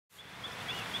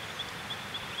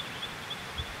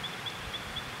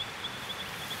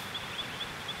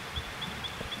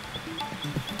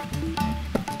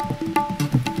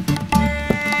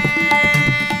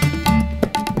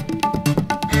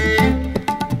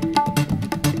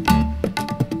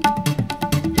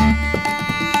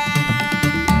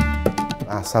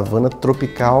savana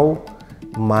tropical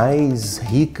mais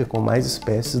rica, com mais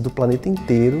espécies do planeta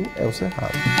inteiro, é o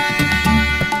Cerrado.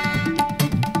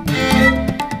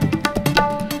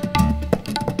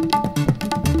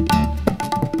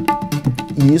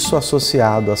 E isso,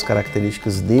 associado às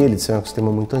características dele, de ser um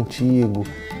ecossistema muito antigo,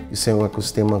 de ser um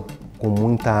ecossistema com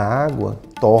muita água,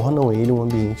 tornam ele um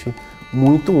ambiente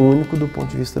muito único do ponto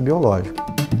de vista biológico.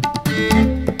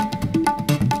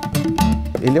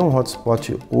 Ele é um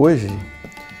hotspot hoje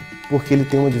porque ele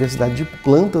tem uma diversidade de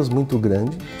plantas muito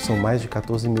grande, são mais de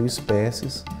 14 mil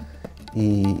espécies,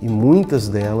 e muitas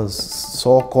delas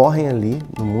só ocorrem ali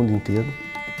no mundo inteiro.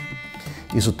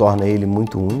 Isso torna ele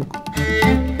muito único.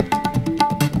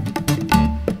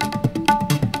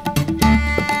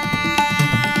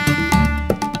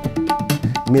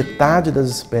 Metade das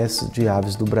espécies de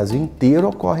aves do Brasil inteiro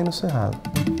ocorrem no Cerrado.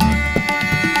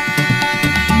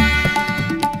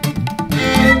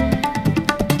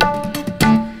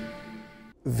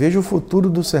 Vejo o futuro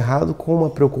do Cerrado com uma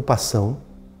preocupação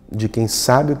de quem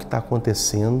sabe o que está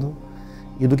acontecendo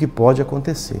e do que pode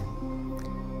acontecer.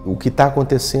 O que está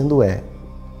acontecendo é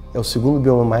o segundo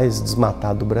bioma mais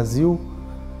desmatado do Brasil,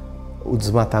 o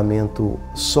desmatamento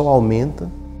só aumenta.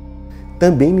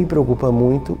 Também me preocupa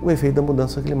muito o efeito da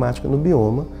mudança climática no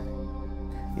bioma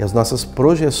e as nossas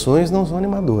projeções não são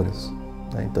animadoras,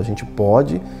 né? Então a gente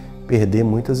pode perder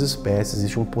muitas espécies,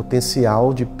 existe um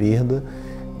potencial de perda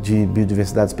de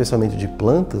biodiversidade, especialmente de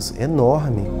plantas,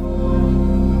 enorme.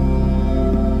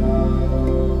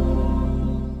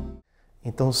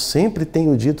 Então sempre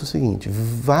tenho dito o seguinte: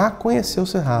 vá conhecer o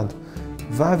Cerrado,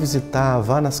 vá visitar,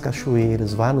 vá nas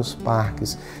cachoeiras, vá nos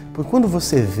parques, porque quando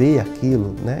você vê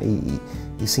aquilo, né,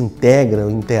 e se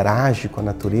integra, interage com a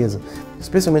natureza,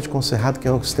 especialmente com o Cerrado, que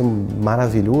é um sistema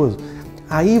maravilhoso,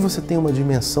 aí você tem uma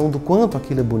dimensão do quanto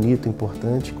aquilo é bonito,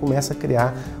 importante, e começa a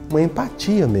criar uma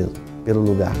empatia mesmo pelo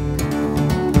lugar.